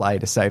minute play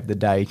to save the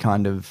day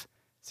kind of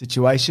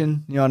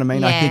situation, you know what I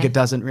mean? I think it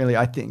doesn't really,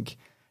 I think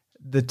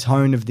the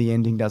tone of the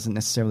ending doesn't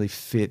necessarily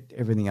fit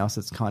everything else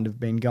that's kind of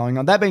been going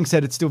on. That being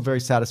said, it's still very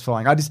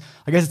satisfying. I guess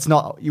it's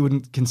not, you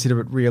wouldn't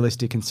consider it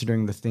realistic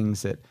considering the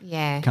things that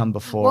come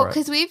before. Well,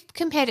 because we've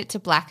compared it to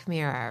Black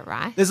Mirror,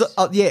 right? There's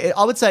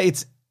I would say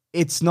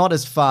it's not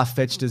as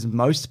far-fetched as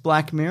most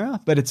Black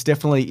Mirror, but it's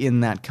definitely in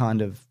that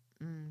kind of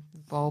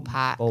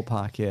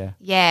ballpark, yeah.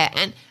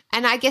 Yeah,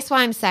 and I guess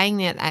why I'm saying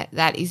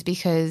that is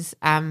because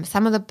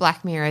some of the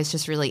Black Mirrors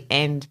just really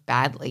end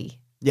badly.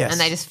 Yes.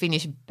 And they just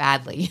finish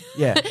badly.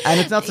 Yeah. And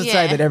it's not to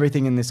say that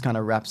everything in this kind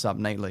of wraps up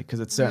neatly, because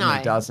it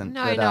certainly doesn't.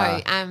 No.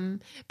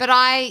 But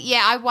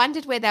I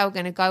wondered where they were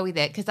going to go with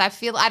it, because I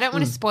don't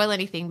want to spoil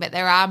anything, but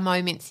there are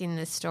moments in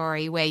the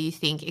story where you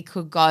think it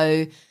could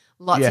go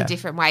lots of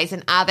different ways.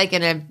 And are they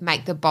going to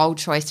make the bold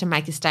choice to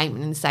make a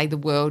statement and say the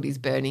world is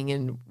burning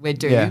and we're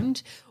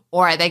doomed? Yeah.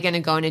 Or are they going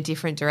to go in a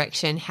different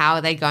direction? How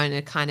are they going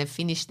to kind of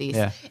finish this?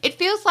 Yeah. It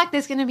feels like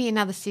there's going to be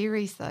another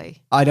series, though.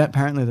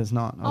 Apparently there's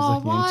not. I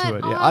was looking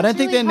into it. Yeah. I don't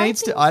think there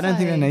needs to. I don't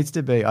think there needs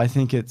to be. I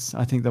think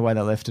the way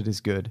they left it is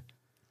good.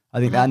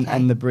 I think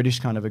and the British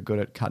kind of are good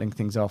at cutting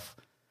things off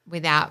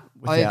without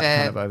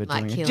kind of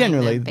overdoing killing it.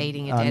 Generally, them,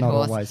 beating a dead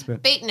horse. Always,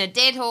 but beating a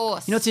dead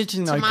horse. You know what's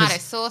interesting though? Tomato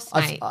sauce,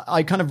 mate.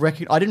 I kind of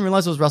I didn't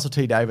realize it was Russell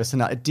T Davies,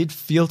 and it did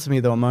feel to me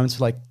there were moments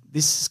like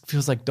this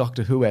feels like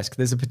Doctor Who-esque.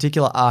 There's a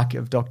particular arc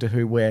of Doctor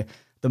Who where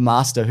the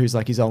Master, who's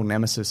like his old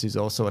nemesis, who's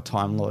also a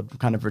Time Lord,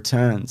 kind of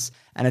returns,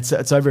 and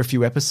it's over a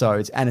few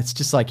episodes, and it's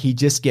just like he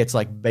just gets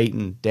like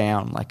beaten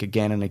down like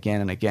again and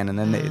again and again, and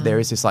then there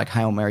is this like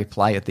Hail Mary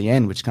play at the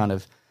end, which kind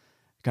of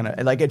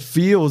like it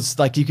feels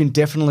like you can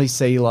definitely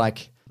see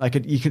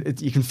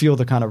you can feel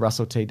the kind of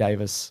Russell T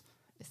Davies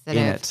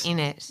in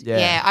it.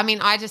 Yeah. I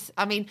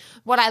mean,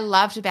 what I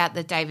loved about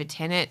the David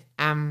Tennant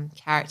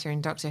character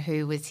in Doctor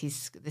Who was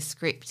the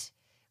script.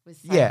 Was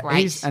so great.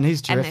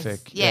 He's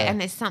terrific. And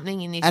there's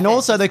something in this. And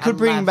also they could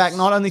bring him back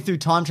not only through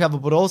time travel,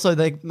 but also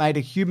they made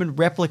a human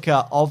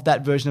replica of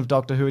that version of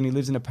Doctor Who, and he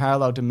lives in a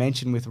parallel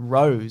dimension with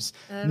Rose,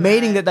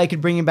 meaning that they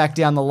could bring him back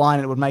down the line,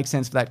 and it would make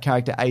sense for that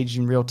character age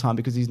in real time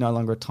because he's no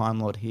longer a Time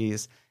Lord. He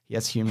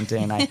has human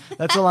DNA.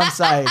 That's all I'm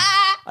saying.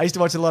 I used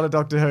to watch a lot of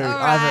Doctor Who.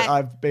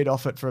 I've been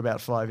off it for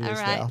about 5 years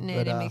now.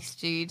 Nerd and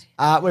mixed dude.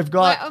 We've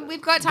got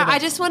time. I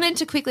just wanted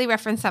to quickly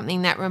reference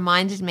something that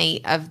reminded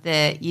me of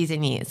the Years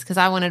and Years, because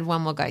I wanted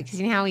one more go, because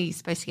you know how we're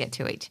supposed to get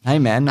to each. Hey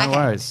man, no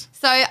worries.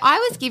 So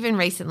I was given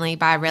recently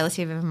by a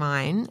relative of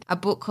mine a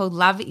book called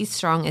Love is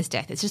Strong as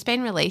Death. It's just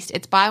been released.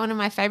 It's by one of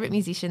my favourite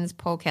musicians,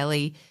 Paul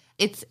Kelly.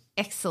 It's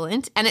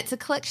excellent, and it's a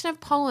collection of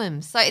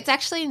poems. So it's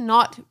actually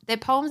their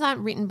poems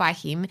aren't written by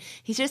him.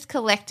 He's just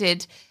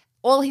collected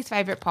all his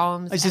favourite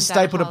poems. He's just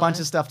stapled a bunch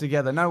of stuff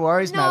together. No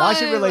worries, mate. I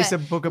should release a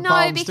book of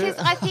poems too. No,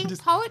 because I think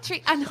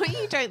poetry, I know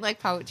you don't like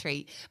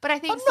poetry, but I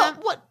think how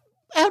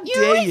dare you?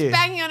 You're always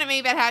banging on at me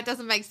about how it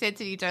doesn't make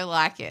sense and you don't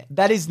like it.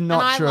 That is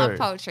not true. I love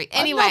poetry.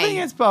 Anyway. Nothing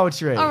against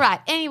poetry. All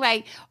right.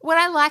 Anyway, what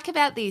I like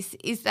about this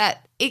is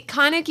that it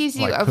kind of gives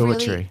you like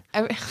poetry.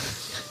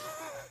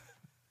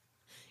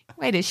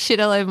 Way to shit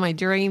all over my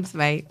dreams,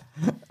 mate.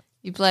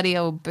 You bloody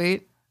old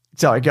boot.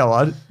 Sorry, go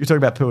on. You're talking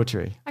about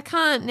poetry. I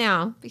can't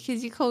now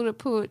because you called it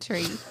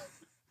poetry.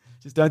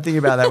 Just don't think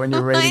about that when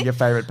you're reading your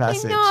favourite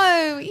passage.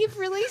 No, you've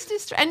released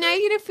a and now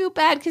you're going to feel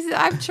bad because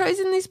I've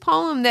chosen this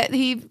poem that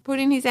he put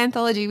in his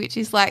anthology, which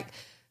is like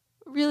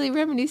really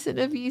reminiscent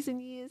of years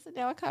and years, and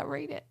now I can't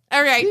read it.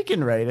 All right. You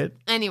can read it.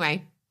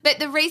 Anyway, but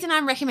the reason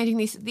I'm recommending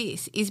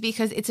this is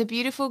because it's a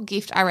beautiful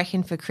gift, I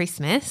reckon, for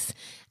Christmas,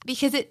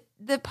 because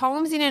the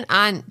poems in it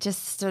aren't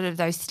just sort of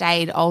those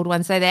staid old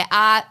ones. So there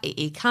are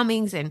E.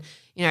 Cummings and,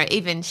 you know,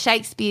 even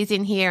Shakespeare's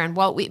in here and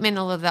Walt Whitman,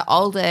 all of the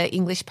older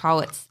English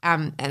poets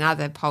and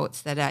other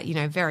poets that are, you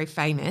know, very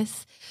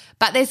famous.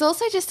 But there's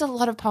also just a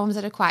lot of poems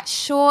that are quite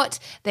short.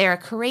 There are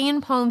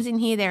Korean poems in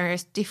here. There are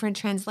different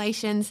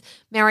translations.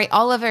 Mary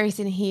Oliver is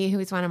in here, who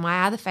is one of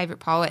my other favourite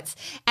poets.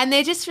 And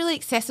they're just really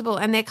accessible,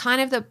 and they're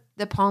kind of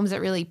the poems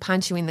that really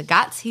punch you in the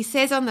guts. He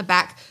says on the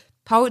back,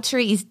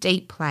 poetry is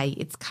deep play.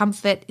 It's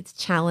comfort. It's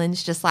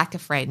challenge, just like a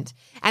friend.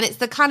 And it's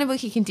the kind of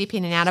book you can dip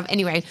in and out of.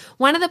 Anyway,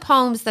 one of the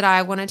poems that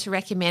I wanted to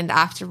recommend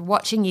after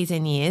watching Years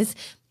and Years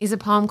is a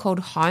poem called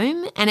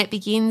Home, and it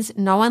begins,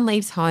 no one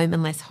leaves home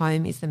unless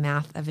home is the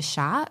mouth of a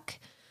shark.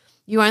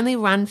 You only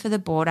run for the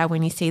border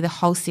when you see the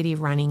whole city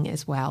running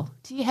as well.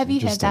 Have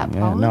you heard that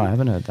poem? No, I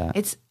haven't heard that.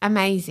 It's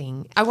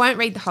amazing. I won't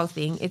read the whole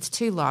thing. It's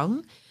too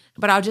long,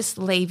 but I'll just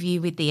leave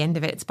you with the end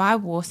of it. It's by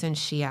Warsan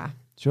Shia.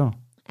 Sure.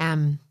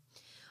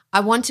 I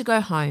want to go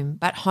home,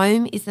 but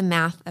home is the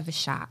mouth of a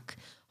shark.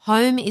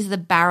 Home is the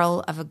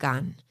barrel of a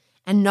gun.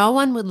 And no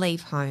one would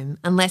leave home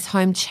unless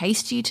home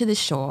chased you to the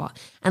shore,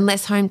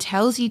 unless home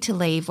tells you to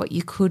leave what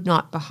you could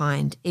not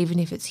behind, even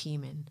if it's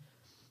human.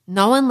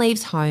 No one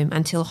leaves home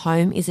until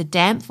home is a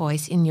damp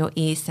voice in your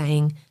ear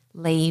saying,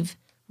 leave,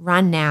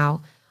 run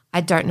now, I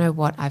don't know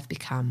what I've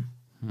become.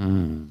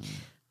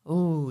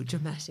 Ooh,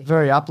 dramatic.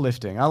 Very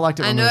uplifting. I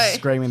liked it when we were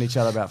screaming at each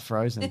other about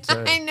Frozen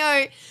too. I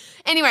know.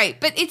 Anyway,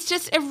 but it's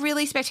just a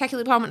really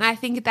spectacular poem, and I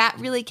think that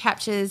really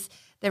captures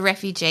the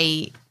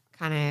refugee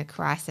kind of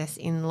crisis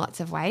in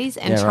lots of ways,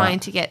 and trying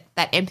to get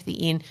that empathy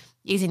in.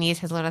 Years and Years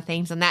has a lot of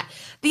themes on that.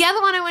 The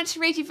other one I wanted to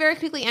read you very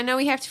quickly, I know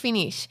we have to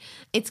finish.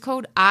 It's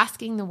called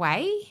Asking the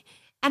Way,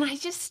 and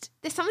there's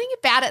something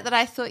about it that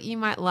I thought you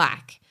might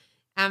like.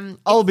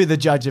 I'll be the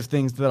judge of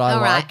things that I like.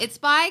 All right. It's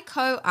by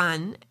Ko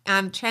Un,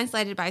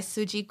 translated by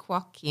Suji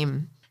Kwok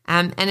Kim,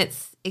 and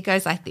it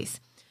goes like this.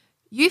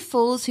 You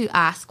fools who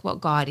ask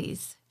what God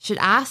is should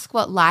ask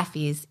what life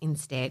is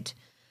instead.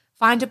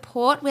 Find a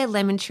port where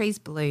lemon trees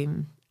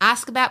bloom.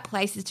 Ask about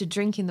places to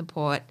drink in the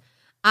port.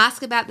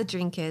 Ask about the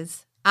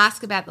drinkers.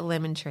 Ask about the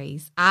lemon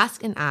trees.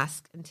 Ask and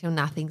ask until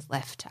nothing's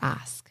left to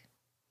ask.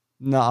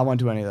 No, I won't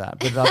do any of that,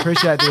 but I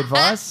appreciate the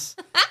advice.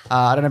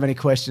 I don't have any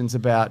questions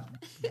about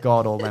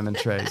God or lemon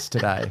trees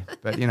today,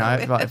 but, you know,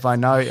 if I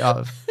know,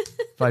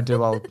 if I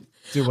do, I'll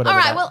do whatever.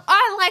 All right, well,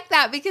 I like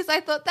that because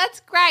I thought that's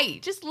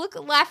great. Just look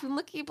at life and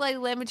look at your bloody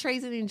lemon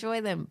trees and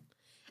enjoy them.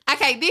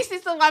 Okay, this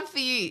is the one for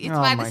you. It's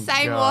by the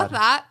same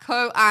author,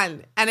 Ko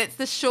Un, and it's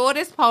the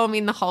shortest poem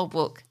in the whole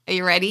book. Are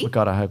you ready? Oh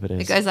God, I hope it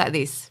is. It goes like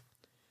this,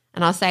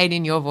 and I'll say it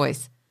in your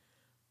voice.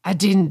 I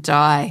didn't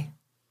die.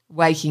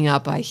 Waking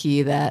up, I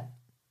hear that.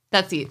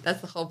 That's it.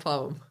 That's the whole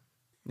poem.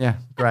 Yeah,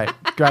 great.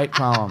 Great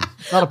poem.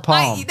 Not a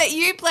poem. That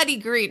you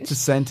bloody Grinch. It's a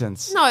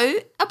sentence. No,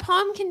 a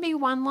poem can be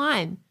one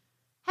line.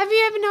 Have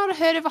you ever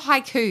heard of a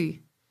haiku?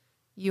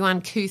 You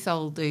uncouth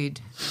old dude.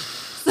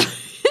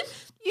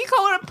 You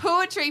call it a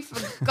poetry,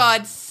 for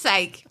God's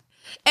sake.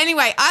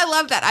 Anyway, I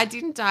love that. I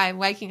didn't die.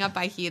 Waking up,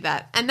 I hear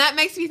that. And that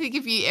makes me think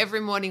of you every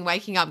morning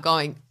waking up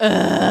going,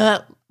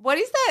 what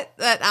is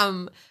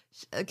that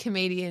a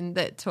comedian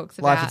that talks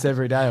about? Life, it's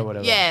every day or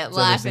whatever. Yeah,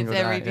 life, it's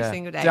every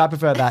single day. Yeah, I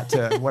prefer that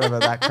to whatever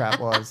that crap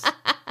was.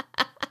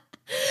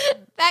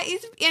 That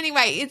is,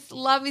 anyway, it's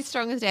Love is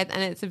Strong as Death,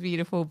 and it's a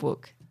beautiful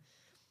book.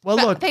 Well,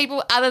 but look.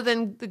 People other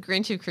than the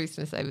Grinch of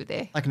Christmas over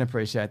there. I can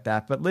appreciate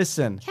that, but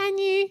listen. Can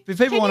you? If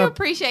people can you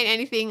appreciate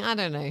anything? I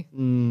don't know.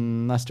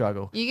 I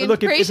struggle. You can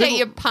appreciate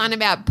your pun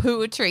about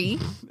poetry.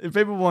 If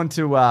people want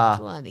to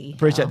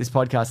appreciate this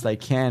podcast, they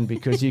can,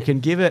 because you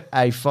can give it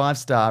a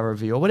 5-star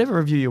review or whatever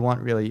review you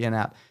want, really,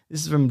 in-app.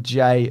 This is from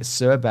Jay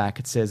Surback.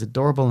 It says,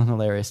 adorable and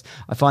hilarious.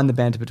 I find the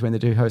banter between the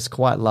two hosts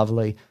quite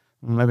lovely.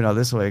 Maybe not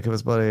this week.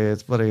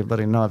 It's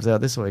bloody Knives Out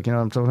this week. You know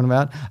what I'm talking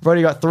about? I've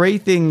already got 3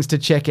 things to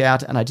check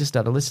out, and I just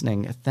started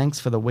listening. Thanks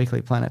for the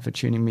Weekly Planet for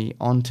tuning me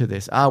onto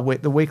this.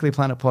 The Weekly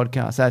Planet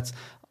podcast.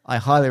 I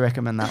highly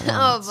recommend that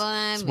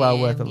one. It's well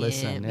worth a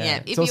listen.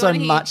 Yeah. It's also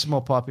much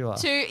more popular.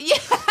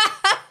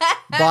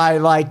 By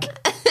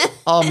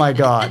oh my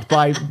God,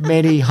 by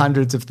many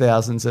hundreds of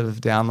thousands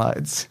of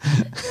downloads.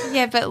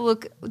 Yeah, but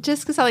look,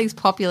 just because something's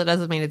popular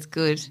doesn't mean it's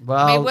good.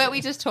 Well, I mean, weren't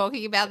we just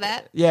talking about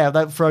that? Yeah,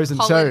 that Frozen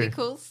 2.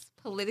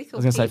 Political. I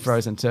was going to say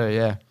Frozen 2,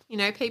 yeah. You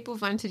know, people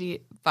voted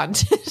in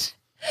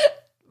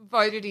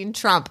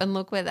Trump, and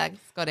look where that's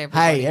got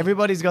everybody. Hey,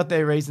 everybody's got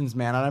their reasons,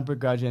 man. I don't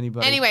begrudge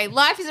anybody. Anyway,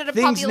 life is not a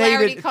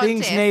popularity contest.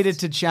 Things needed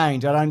to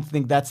change. I don't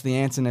think that's the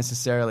answer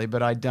necessarily,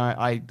 but I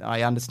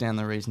understand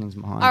the reasonings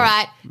behind it. All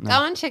right,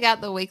 go and check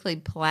out the Weekly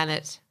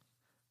Planet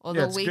or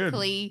the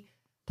Weekly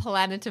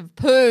Planet of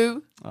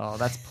Poo. Oh,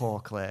 that's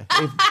poor, Claire.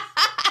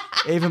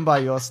 Even by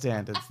your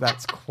standards,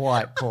 that's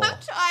quite poor. I'm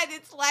tired.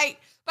 It's late,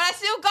 but I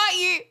still got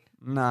you.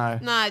 No.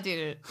 No, I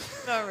didn't.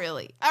 Not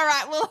really. All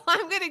right, well,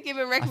 I'm going to give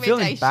a I recommendation.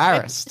 feel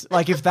embarrassed.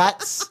 Like, if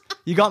that's...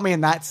 You got me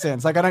in that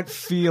sense. Like, I don't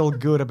feel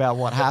good about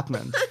what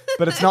happened.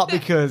 But it's not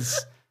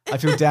because I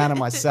feel down on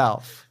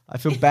myself. I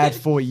feel bad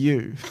for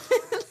you.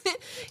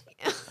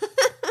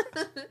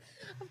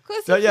 Of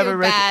course Don't you you have feel a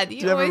rec- bad. do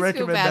You you have a always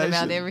feel bad about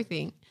recommendation?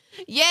 everything.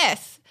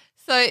 Yes.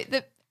 So I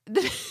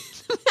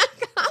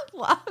can't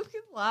laugh.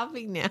 I'm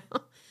laughing now.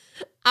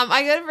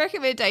 I got a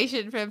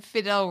recommendation from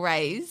Fidel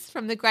Reyes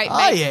from the Great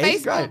Mates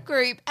he's Facebook great.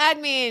 group.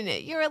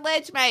 Admin, you're a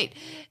ledge mate.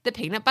 The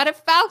Peanut Butter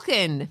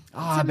Falcon. Oh,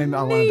 I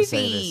wanted to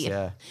say this,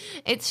 yeah.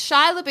 It's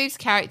Shia LaBeouf's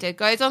character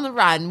goes on the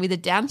run with a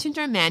Down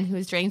syndrome man who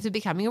has dreams of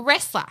becoming a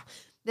wrestler.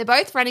 They're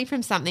both running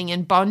from something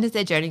and bond as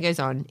their journey goes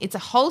on. It's a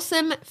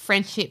wholesome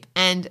friendship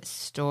and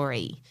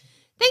story.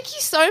 Thank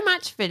you so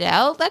much,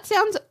 Fidel. That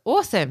sounds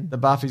awesome. The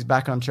Buffy's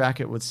back on track,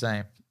 it would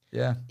seem.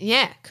 Yeah.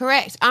 Yeah,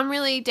 correct. I'm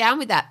really down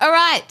with that. All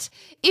right.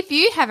 If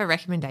you have a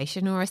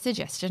recommendation or a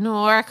suggestion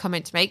or a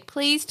comment to make,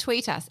 please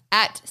tweet us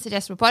at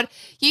SuggestiblePod.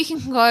 You can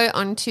go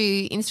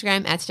onto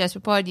Instagram at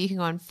SuggestiblePod. You can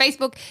go on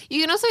Facebook.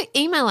 You can also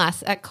email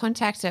us at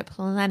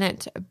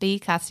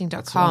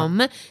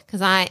contact@planetbcasting.com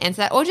because I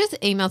answer that, or just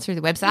email through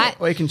the website.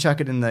 Or you can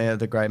chuck it in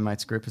the Great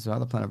Mates group as well,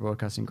 the Planet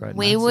Broadcasting Great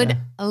Mates. We would yeah.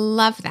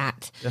 love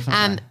that.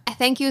 Definitely.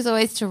 Thank you as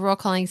always to Raw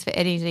Collings for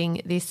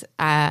editing this,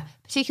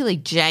 particularly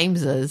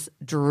James's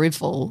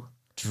drivel.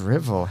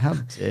 Drivel, how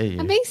dare you?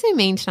 I'm being so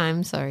mean tonight.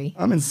 I'm sorry.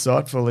 I'm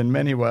insightful in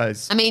many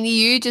ways. I mean,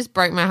 you just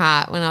broke my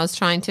heart when I was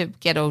trying to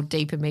get all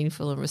deep and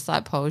meaningful and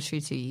recite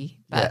poetry to you.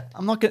 But Yeah,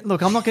 I'm not gonna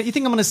look. I'm not gonna. You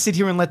think I'm gonna sit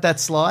here and let that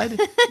slide?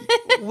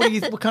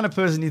 What kind of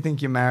person do you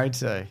think you're married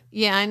to?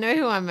 yeah, I know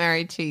who I'm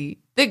married to.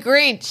 The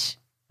Grinch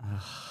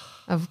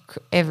of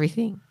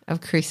everything,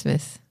 of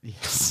Christmas.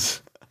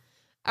 Yes.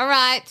 All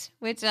right,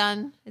 we're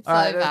done. It's All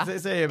right, over.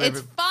 see you, baby.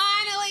 It's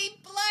finally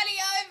bloody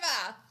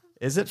over.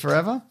 Is it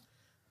forever?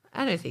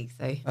 I don't think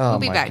so. Oh We'll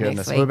be my back goodness,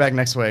 next week. we'll be back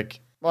next week.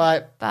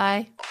 Bye.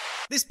 Bye.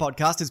 This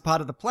podcast is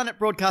part of the Planet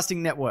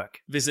Broadcasting Network.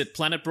 Visit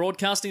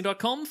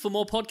planetbroadcasting.com for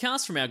more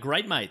podcasts from our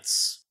great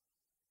mates.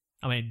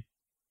 I mean,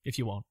 if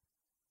you want.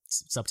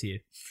 It's up to you.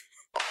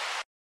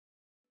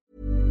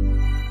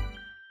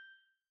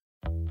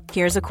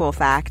 Here's a cool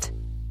fact.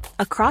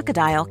 A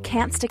crocodile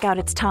can't stick out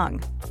its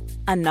tongue.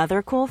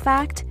 Another cool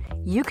fact,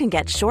 you can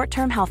get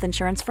short-term health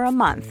insurance for a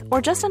month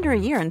or just under a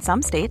year in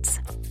some states.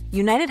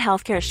 United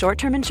Healthcare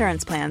short-term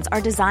insurance plans are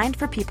designed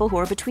for people who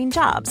are between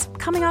jobs,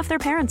 coming off their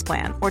parents'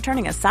 plan, or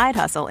turning a side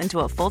hustle into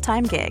a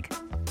full-time gig.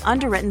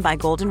 Underwritten by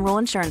Golden Rule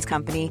Insurance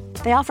Company,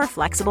 they offer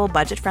flexible,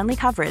 budget-friendly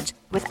coverage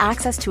with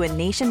access to a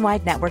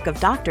nationwide network of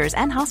doctors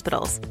and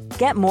hospitals.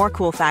 Get more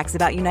cool facts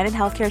about United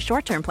Healthcare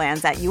short-term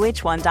plans at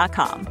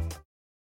uh1.com.